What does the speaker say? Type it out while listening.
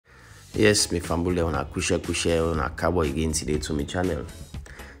Yes, me fambule on a kushe on a cowboy again today to my channel.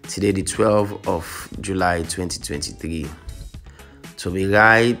 Today the 12th of July 2023. To be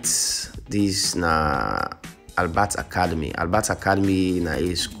right, this na Albert Academy. Albert Academy na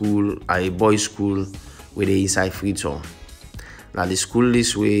a boys school where they inside Freetown. Now the school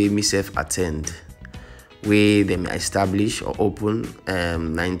this way myself attend, where them establish or open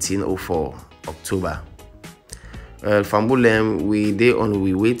 1904 October. From Bulem,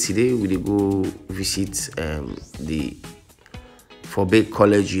 we wait today. We go visit the Fourah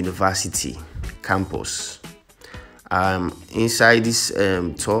College University campus. Inside this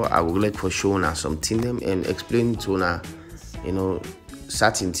tour, I would like for showing something them and explain to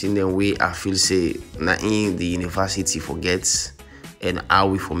certain thing them way I feel say na in the university forgets and how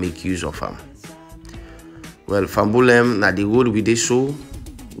we for make use of them. Well, from Bulem, na the road we show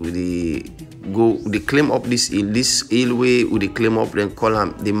they climb up this hill way they climb up then call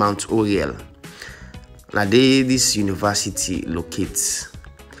them the Mount Oriel. Now this university locates.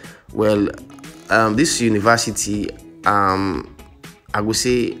 Well, this university I would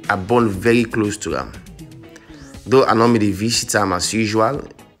say I born very close to them. Though I normally visit them as usual,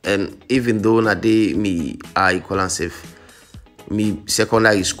 and even though na I call myself me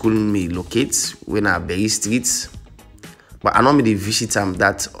secondary school me locates when I Berry streets, but I normally visit them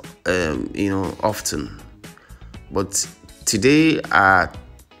that often. But today I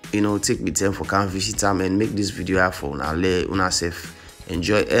take me time for can visit them and make this video for now let una self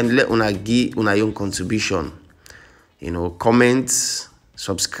enjoy and let una give una young contribution. Comment,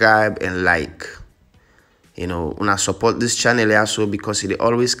 subscribe and like. Una support this channel also because it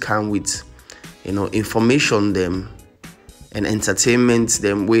always come with information them and entertainment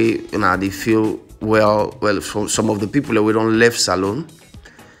them way they feel well from some of the people that we don't left salon.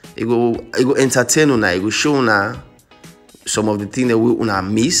 It go entertain una, it go show una some of the things that we una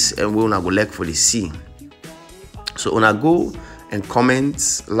miss and we una go like for the see. So una go and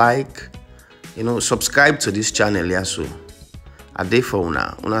comment, like, subscribe to this channel. Yeah, so a day for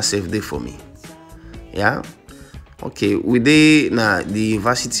una save day for me. Yeah, okay. We dey na the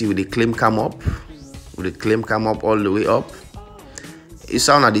university with the claim come up all the way up. It's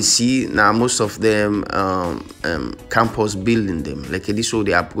sound at the sea now. Most of them campus building them like this way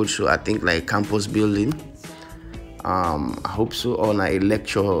they approach. So I think like campus building. I hope so, or a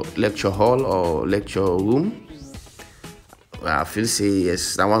lecture hall or lecture room. I feel say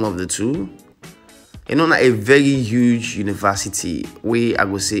yes, that one of the two. Na a very huge university where I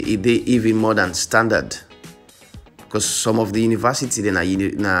would say it they even more than standard, because some of the university then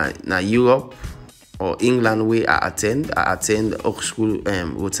na Europe or England where I attend Oxford,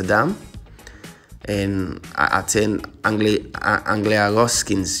 Rotterdam, and I attend Anglia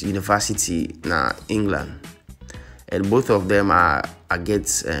Ruskin's University na England, and both of them I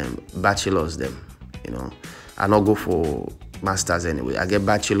get bachelors them. I not go for masters anyway. I get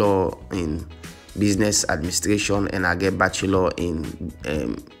bachelor in business administration and I get bachelor in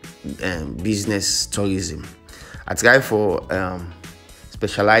business tourism. I try for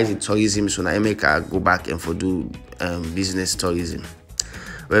specialize in tourism, so now I make I go back and for do business tourism.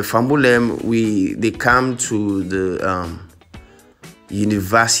 Well, from Bulem, they come to the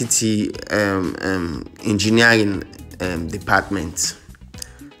university engineering department.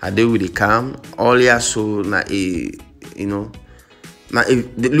 I do with the come all year, so now now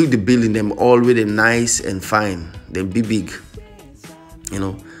if they look the building them all really nice and fine, they be big.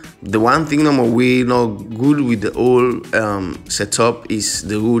 The one thing number way not good with the old setup is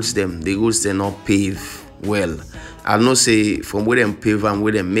the roads them. The roads they're not paved well. I'll not say from where them pave and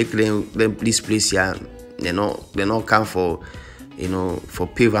where they make them this place here, they not come for for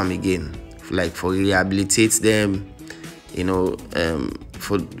pave them again. Like for rehabilitate them,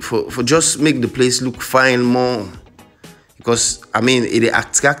 for just make the place look fine more. Because I mean it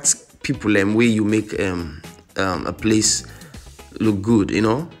attracts people and way you make a place look good,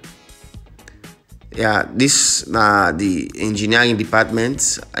 Yeah, this the engineering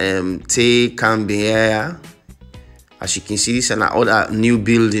department they can be here. As you can see, this is another new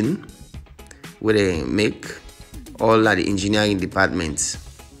building where they make all the engineering departments,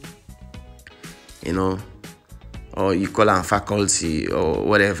 or you call them faculty or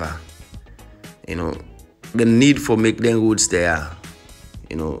whatever, the need for make them roads there,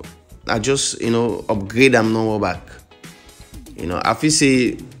 I just upgrade them no more back. I feel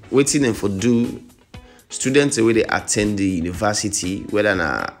say waiting them for do students the way they attend the university, whether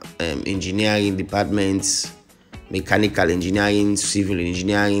na engineering departments, mechanical engineering, civil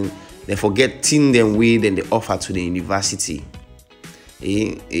engineering, they forget thing them way then they offer to the university.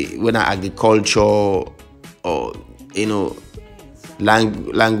 Whether agriculture or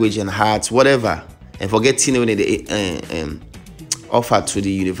language and arts, whatever, and forgetting when they offer to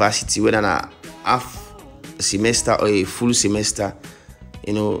the university, whether a half semester or a full semester,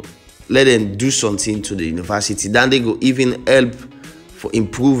 let them do something to the university. Then they go even help for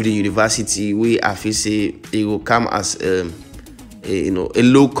improve the university. I feel say it will come as a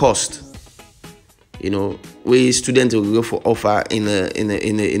low cost. Where students will go for offer in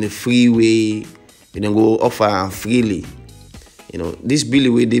a free way, go offer freely. This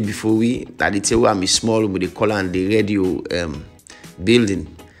building we did before that they tell I'm small with the color and the radio building.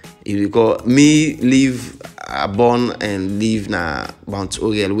 Because me live born and live na Mount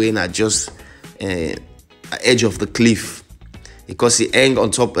Oriel way na just edge of the cliff. Because it hang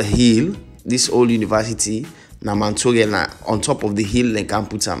on top of a hill, this old university na Mount Oriel na on top of the hill they can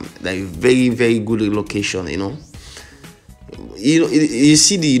put them. Like very, very good location, You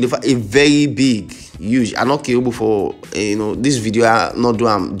see the university very big, huge. I'm not capable for this video I not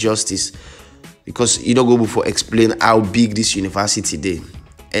do justice because you don't go before explain how big this university is.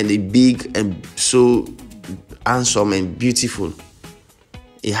 And it's big and so handsome and beautiful.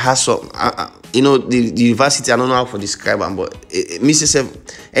 It has some, the university, I don't know how to describe them, but myself,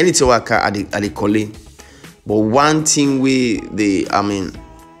 anything I can at the calling. But one thing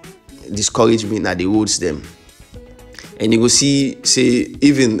discourage me that they roads them. And you go see, say,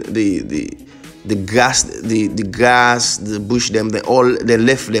 even the grass, the bush them, they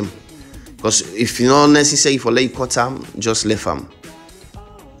left them. Because if you not necessary for let you cut them, just left them.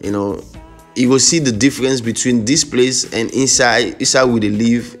 You will see the difference between this place and inside where they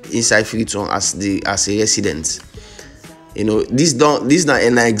live inside Freetown as a resident. This is not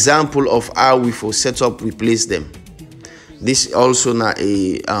an example of how we for set up we place them. This also not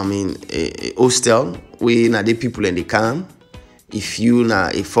a hostel where na the people in the camp. If you na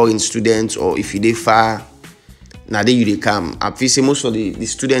a foreign student or if you dey far, na they you dey come. I feel say most of the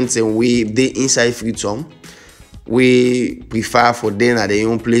students and we they inside Freetown. We prefer for them at their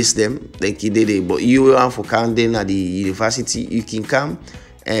own place them like they. But you want for come then at the university, you can come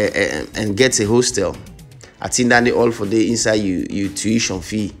and get a hostel. I think that they all for the inside you tuition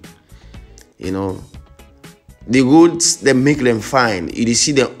fee. The roads they make them fine. You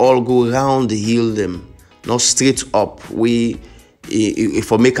see them all go round the hill them, not straight up.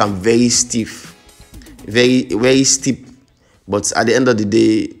 If I make them very stiff, very very steep. But at the end of the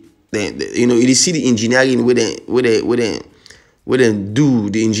day, you see the engineering where they do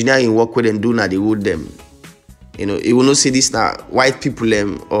the engineering work where they do now they road them. It will not say this now white people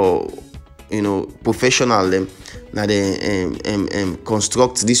them or professional them now they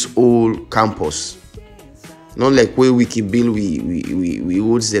construct this whole campus. Not like where we can build we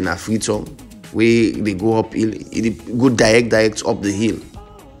roads then a Freetown where they go up hill, it go direct up the hill.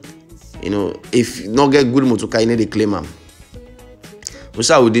 If not get good motorcar, they claim them.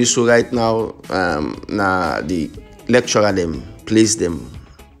 So I will do so right now. The lecturer them place them,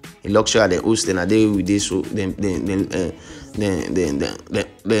 the lecturer them host them. They will do so.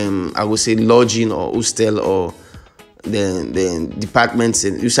 Then I would say lodging or hostel or then departments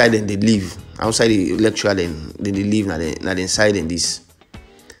and inside then they live. Outside the lecturer then they live. Now they inside in this.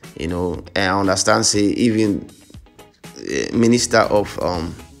 And I understand say even Minister of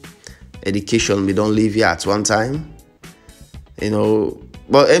Education we don't live here at one time.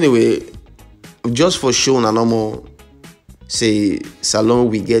 But anyway, just for showing a normal say salon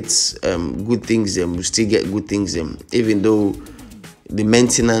we get good things them, we still get good things them, even though the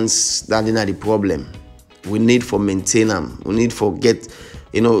maintenance that is not the problem. We need for maintain them, we need for get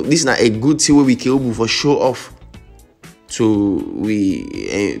this is not a good thing where we can able for show off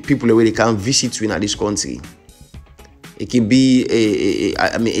to people where they can visit in this country. It can be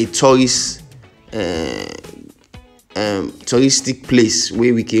a tourist touristic place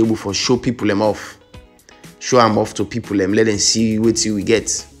where we can able for show people them off, to people them, let them see what we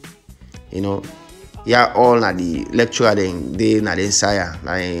get. All na the lecturer then they na the inside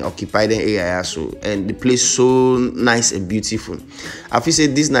occupy the area so, and the place so nice and beautiful. I feel say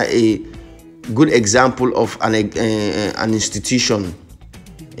this na a good example of an institution,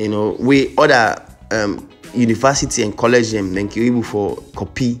 where other university and college them then can able for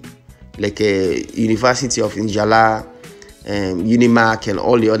copy. Like a University of Njala, Unimark, and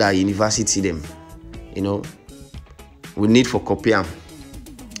all the other university them, we need for copy them.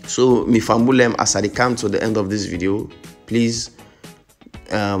 So me famulem as I come to the end of this video, please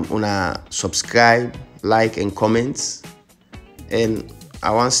una subscribe, like and comment, and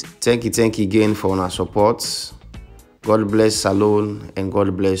I want to thank you again for our support. God bless Salone and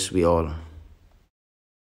God bless we all.